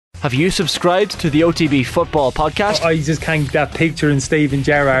Have you subscribed to the OTB Football Podcast? I just can't get that picture in Steven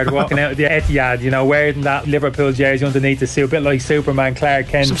Gerrard walking out of the Etihad, wearing that Liverpool jersey underneath the suit, a bit like Superman Clark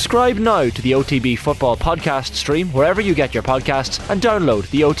Kent. Subscribe now to the OTB Football Podcast stream wherever you get your podcasts and download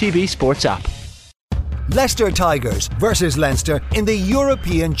the OTB Sports app. Leicester Tigers versus Leinster in the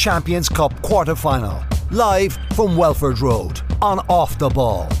European Champions Cup quarter-final. Live from Welford Road on Off the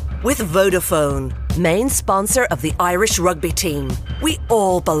Ball. With Vodafone, main sponsor of the Irish rugby team. We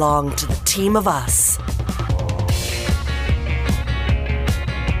all belong to the team of us.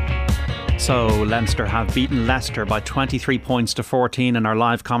 So Leinster have beaten Leicester by 23 points to 14 in our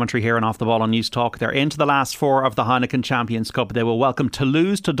live commentary here on Off the Ball on News Talk. They're into the last four of the Heineken Champions Cup. They will welcome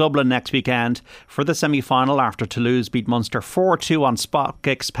Toulouse to Dublin next weekend for the semi-final after Toulouse beat Munster 4-2 on spot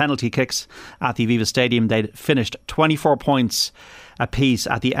kicks, penalty kicks at the Aviva Stadium. They finished 24 points apiece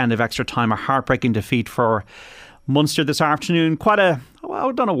at the end of extra time. A heartbreaking defeat for Munster this afternoon. Quite a,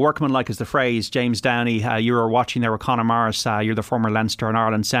 I don't know, workmanlike is the phrase. James Downey, you were watching there with Conor Morris. You're the former Leinster and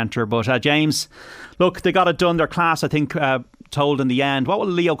Ireland centre. But James, look, they got it done. Their class, I think, told in the end. What will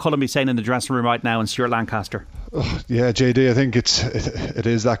Leo Cullen be saying in the dressing room right now in Stuart Lancaster? Oh, yeah, JD, I think it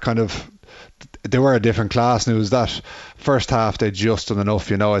is that kind of... They were a different class, and it was that first half they'd just done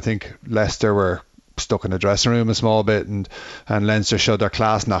enough. I think Leicester were stuck in the dressing room a small bit, and Leinster showed their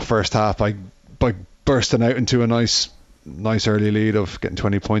class in that first half by bursting out into a nice early lead of getting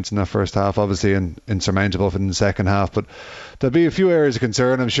 20 points in that first half, obviously, and insurmountable in the second half. But there'll be a few areas of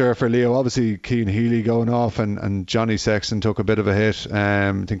concern, I'm sure, for Leo. Obviously, Cian Healy going off, and Johnny Sexton took a bit of a hit.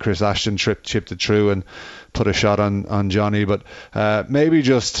 I think Chris Ashton chipped it through and put a shot on Johnny. But maybe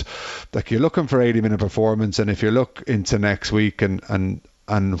just like you're looking for 80-minute performance, and if you look into next week and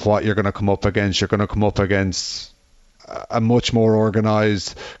what you're going to come up against, you're going to come up against a much more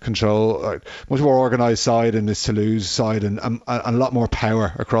organised side in this Toulouse side, and a lot more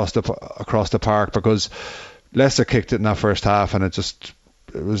power across the park, because Leicester kicked it in that first half, and it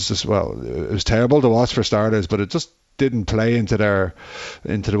was terrible to watch for starters, but it just didn't play into the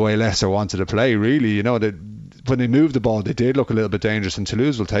way Leicester wanted to play, really. When they moved the ball, they did look a little bit dangerous, and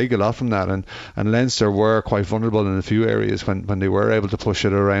Toulouse will take a lot from that, and Leinster were quite vulnerable in a few areas when they were able to push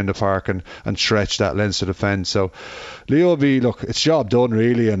it around the park and stretch that Leinster defence. So Leo will be, look, it's job done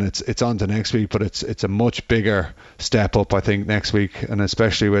really, and it's on to next week, but it's a much bigger step up, I think, next week, and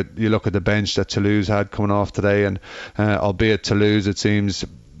especially with you look at the bench that Toulouse had coming off today, and albeit Toulouse, it seems,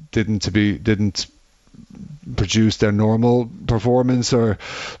 didn't produce their normal performance or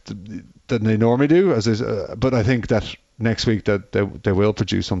than they normally do, but I think that next week that they will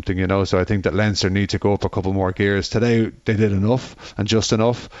produce something, so I think that Leinster need to go up a couple more gears. Today they did enough and just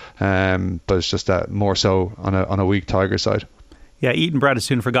enough, but it's just that more so on a weak Tiger side. Yeah, eaten bread is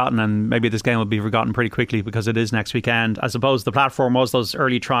soon forgotten, and maybe this game will be forgotten pretty quickly because it is next weekend. I suppose the platform was those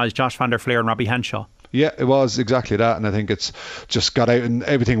early tries, Josh van der Fleer and Robbie Henshaw. Yeah, it was exactly that, and I think it's just got out and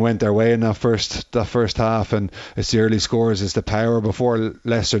everything went their way in that first half, and it's the early scores, it's the power. Before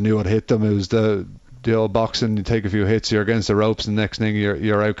Leicester knew what hit them, it was the old boxing. You take a few hits, you're against the ropes, and the next thing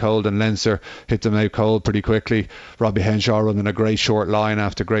you're out cold, and Leinster hit them out cold pretty quickly. Robbie Henshaw running a great short line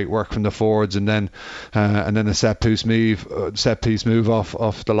after great work from the forwards, and then a set piece move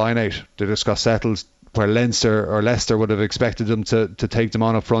off the line out. They just got settled where Leicester would have expected them to take them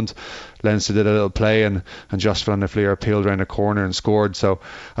on up front. Leinster did a little play, and Josh van der Fleer peeled around a corner and scored. So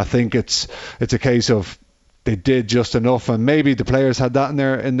I think it's a case of they did just enough, and maybe the players had that in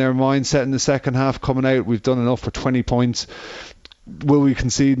their mindset in the second half coming out. We've done enough for 20 points. Will we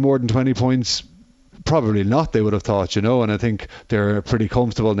concede more than 20 points? Probably not, they would have thought, and I think they're pretty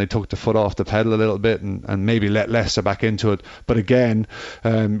comfortable, and they took the foot off the pedal a little bit and maybe let Leicester back into it. But again,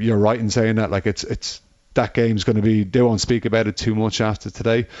 you're right in saying that, like, it's that game's going to be, they won't speak about it too much after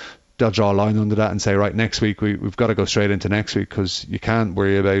today. They'll draw a line under that and say, right, next week we've got to go straight into next week, because you can't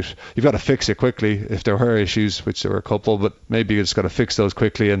worry about, you've got to fix it quickly if there were issues, which there were a couple, but maybe you just got to fix those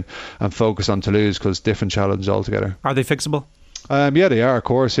quickly and focus on Toulouse, because different challenge altogether. Are they fixable? Yeah, they are, of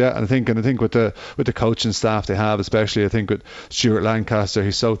course. Yeah, and I think with the coaching staff they have, especially I think with Stuart Lancaster,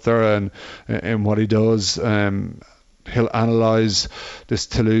 he's so thorough in what he does. He'll analyse this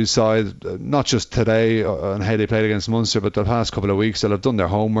Toulouse side, not just today and how they played against Munster, but the past couple of weeks. They'll have done their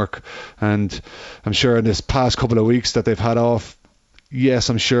homework, and I'm sure in this past couple of weeks that they've had off, yes,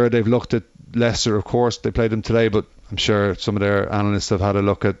 I'm sure they've looked at Leicester. Of course, they played them today, but I'm sure some of their analysts have had a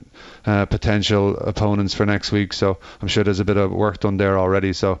look at potential opponents for next week, so I'm sure there's a bit of work done there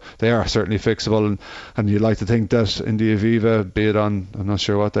already. So they are certainly fixable, and you'd like to think that in the Aviva, be it on, I'm not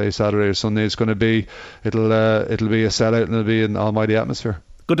sure what day, Saturday or Sunday it's going to be, it'll be a sellout and it'll be an almighty atmosphere.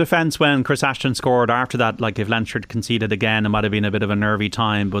 Good defence when Chris Ashton scored. After that, like if Leinster had conceded again, it might have been a bit of a nervy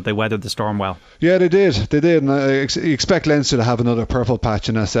time, but they weathered the storm well. Yeah, they did. And I expect Leinster to have another purple patch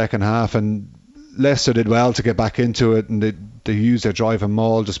in that second half, and Leicester did well to get back into it, and they used their drive and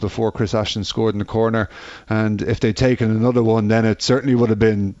maul just before Chris Ashton scored in the corner. And if they'd taken another one, then it certainly would have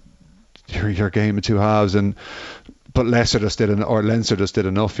been your game of two halves. But Leinster just did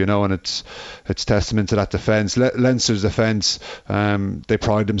enough, and it's testament to that defence. Leinster's defence, they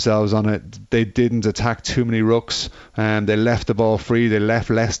pride themselves on it. They didn't attack too many rucks, they left the ball free. They let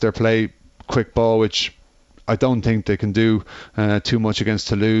Leicester play quick ball, which I don't think they can do too much against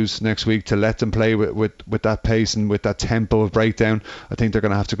Toulouse next week, to let them play with that pace and with that tempo of breakdown. I think they're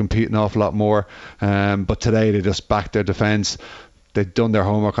going to have to compete an awful lot more. But today they just backed their defence. They'd done their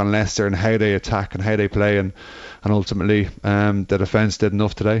homework on Leicester and how they attack and how they play, and ultimately the defence did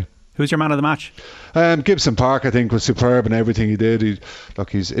enough today. Who's your man of the match? Gibson Park, I think, was superb in everything he did.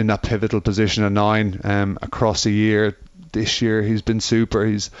 He's in that pivotal position at 9 across the year. This year he's been super.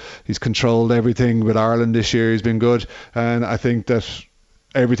 He's controlled everything with Ireland this year. He's been good, and I think that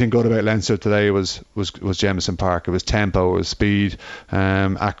everything good about Leinster today was Jamison Park. It was tempo, it was speed,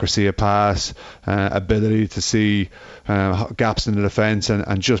 accuracy of pass, ability to see gaps in the defence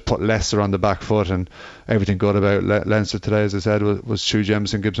and just put Leicester on the back foot. And everything good about Leinster today, as I said, was True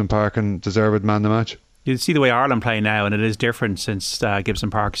Jamison Gibson Park, and deserved man of the match. You see the way Ireland play now, and it is different since Gibson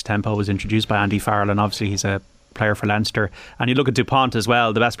Park's tempo was introduced by Andy Farrell, and obviously he's a player for Leinster. And you look at Dupont as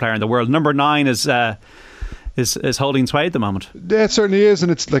well, the best player in the world. Number 9 is holding sway at the moment. Yeah, it certainly is,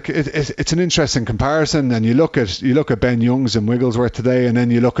 and it's like it's an interesting comparison. And you look at Ben Youngs and Wigglesworth today, and then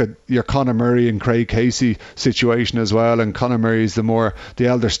you look at your Conor Murray and Craig Casey situation as well. And Conor Murray's the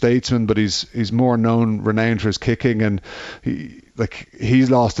elder statesman, but he's more renowned for his kicking, and he's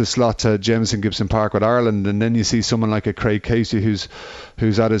lost his slot to Jamison Gibson Park with Ireland. And then you see someone like a Craig Casey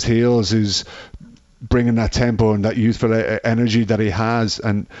who's at his heels, who's bringing that tempo and that youthful energy that he has,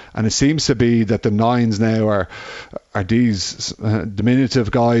 and it seems to be that the 9s now are these diminutive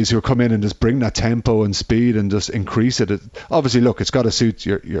guys who come in and just bring that tempo and speed and just increase it. Obviously, look, it's got to suit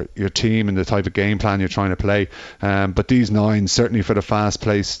your team and the type of game plan you're trying to play, but these 9s, certainly for the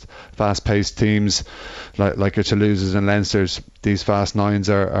fast-paced teams like your Toulouses and Leinsters, these fast 9s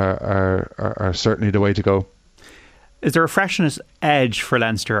are certainly the way to go. Is there a freshness edge for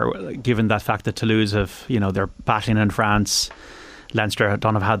Leinster, given that fact that Toulouse they're battling in France? Leinster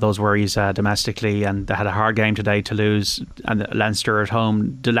don't have had those worries domestically, and they had a hard game today, Toulouse, and Leinster at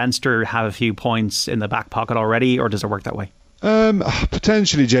home. Do Leinster have a few points in the back pocket already, or does it work that way?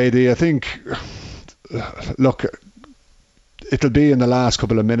 Potentially, JD. I think, look, it'll be in the last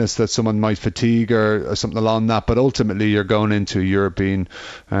couple of minutes that someone might fatigue or something along that, but ultimately you're going into a European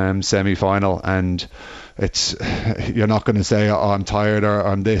semi-final, and you're not going to say, oh, I'm tired or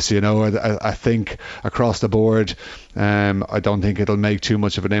I'm this, I think across the board, I don't think it'll make too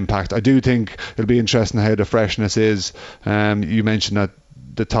much of an impact. I do think it'll be interesting how the freshness is. You mentioned that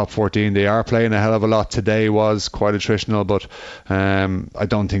the top 14, they are playing a hell of a lot. Today was quite attritional, but I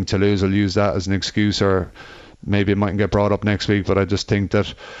don't think Toulouse will use that as an excuse, or maybe it mightn't get brought up next week. But I just think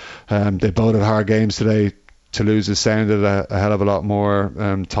that they both had hard games today. Toulouse has sounded a hell of a lot more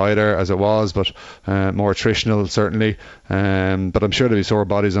tighter as it was, but more attritional certainly. But I'm sure there'll be sore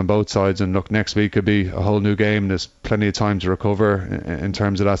bodies on both sides. And look, next week could be a whole new game. There's plenty of time to recover in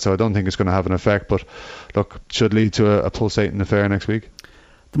terms of that. So I don't think it's going to have an effect. But look, should lead to a pulsating affair next week.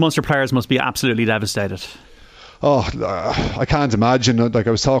 The Munster players must be absolutely devastated. Oh, I can't imagine. Like, I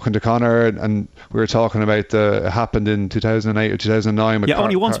was talking to Conor, and we were talking about it happened in 2008 or 2009. Yeah,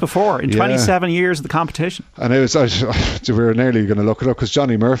 only once before in 27 years of the competition. And we were nearly going to look it up, because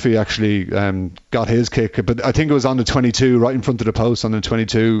Johnny Murphy actually got his kick, but I think it was on the 22, right in front of the post on the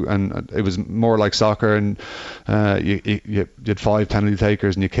 22, and it was more like soccer, and you had 5 penalty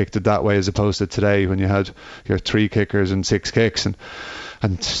takers and you kicked it that way, as opposed to today when you had your 3 kickers and 6 kicks.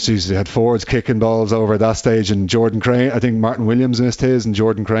 And geez, they had forwards kicking balls over at that stage, and Jordan Crane, I think Martin Williams missed his, and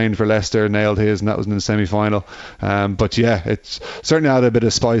Jordan Crane for Leicester nailed his, and that was in the semi-final. But yeah, it's certainly added a bit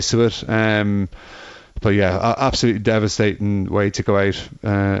of spice to it. But yeah, absolutely devastating way to go out.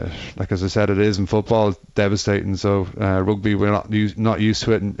 Like, as I said, it is in football, devastating. So rugby, we're not used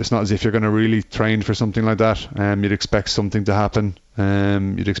to it, and it's not as if you're going to really train for something like that. You'd expect something to happen.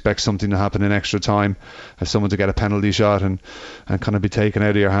 You'd expect something to happen in extra time, as someone to get a penalty shot and kind of be taken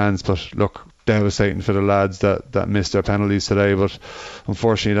out of your hands. But look, devastating for the lads that missed their penalties today. But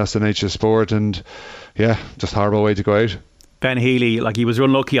unfortunately, that's the nature of sport, and yeah, just horrible way to go out. Ben Healy, like, he was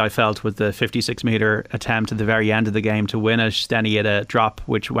unlucky, I felt, with the 56 metre attempt at the very end of the game to win it. Then he had a drop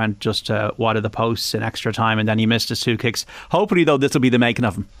which went just wide of the posts in extra time, and then he missed his 2 kicks. Hopefully, though, this will be the making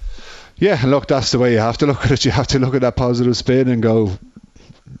of him. Yeah, and look, that's the way you have to look at it. You have to look at that positive spin and go,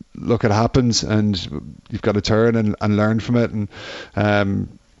 look, it happens, and you've got to turn and learn from it. And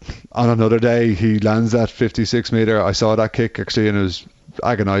on another day, he lands that 56 metre. I saw that kick actually, and it was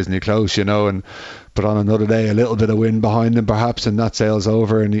agonisingly close, but on another day, a little bit of wind behind him perhaps, and that sails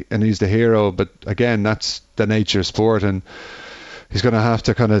over, and he's the hero. But again, that's the nature of sport, and he's going to have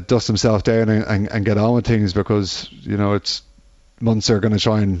to kind of dust himself down and get on with things, because it's Munster going to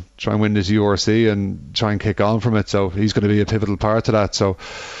try and win this URC and try and kick on from it, so he's going to be a pivotal part to that. So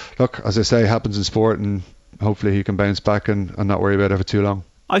look, as I say, it happens in sport, and hopefully he can bounce back and not worry about it for too long.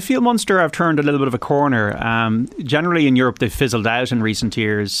 I feel Munster have turned a little bit of a corner. Generally in Europe they've fizzled out in recent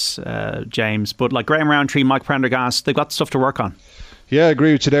years, James, but like Graham Rowntree, Mike Prendergast, they've got stuff to work on. Yeah, I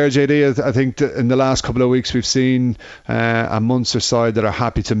agree with you there, JD. I think that in the last couple of weeks we've seen a Munster side that are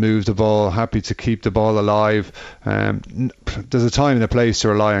happy to move the ball, happy to keep the ball alive. There's a time and a place to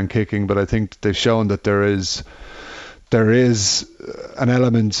rely on kicking, but I think they've shown that there is an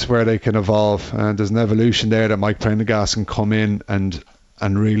element where they can evolve, and there's an evolution there that Mike Prendergast can come in and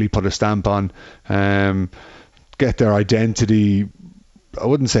really put a stamp on, get their identity, I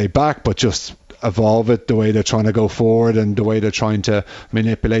wouldn't say back, but just evolve it, the way they're trying to go forward and the way they're trying to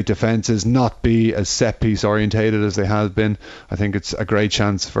manipulate defences, not be as set piece orientated as they have been. I think it's a great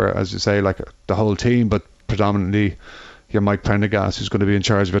chance for, as you say, like the whole team, but predominantly your Mike Prendergast, who's going to be in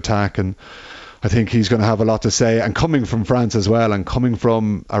charge of attack, and I think he's going to have a lot to say. And coming from France as well, and coming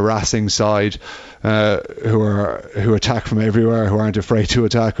from a Racing side who attack from everywhere, who aren't afraid to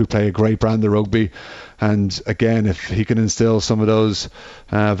attack, who play a great brand of rugby. And again, if he can instill some of those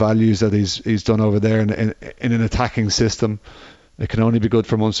values that he's done over there in an attacking system, it can only be good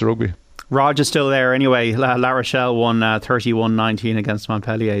for Munster rugby. Rog is still there anyway. La Rochelle won 31-19 against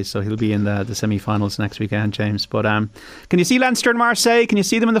Montpellier, so he'll be in the semi-finals next weekend, James. But can you see Leinster and Marseille? Can you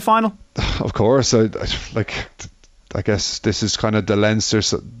see them in the final? Of course. I guess this is kind of the Leinster.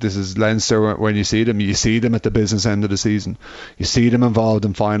 This is Leinster when you see them. You see them at the business end of the season. You see them involved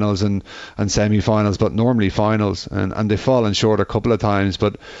in finals and semi-finals, but normally finals. And they've fallen short a couple of times.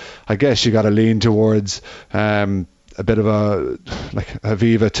 But I guess you got to lean towards a bit of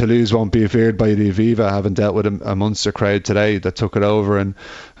Aviva. Toulouse won't be feared by the Aviva, having dealt with a Munster crowd today that took it over. And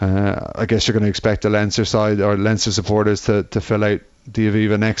I guess you're going to expect the Leinster side or Leinster supporters to fill out the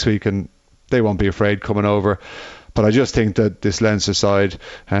Aviva next week, and they won't be afraid coming over. But I just think that this Leinster side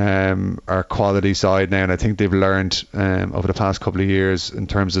are a quality side now, and I think they've learned over the past couple of years in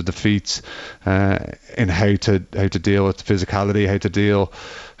terms of defeats in how to deal with physicality, how to deal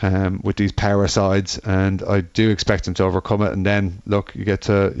with these power sides, and I do expect them to overcome it. And then look, you get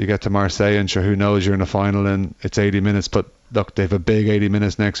to Marseille, and sure, who knows, you're in a final and it's 80 minutes. But look, they have a big 80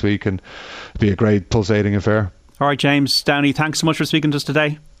 minutes next week, and it'll be a great pulsating affair. All right, James Downey, thanks so much for speaking to us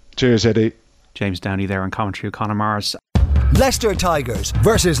today. Cheers, Eddie. James Downey there on commentary with Conor Morris. Leicester Tigers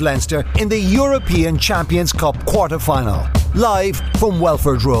versus Leinster in the European Champions Cup quarter-final. Live from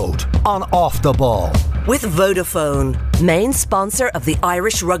Welford Road on Off the Ball. With Vodafone, main sponsor of the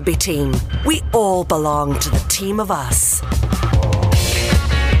Irish rugby team. We all belong to the team of us.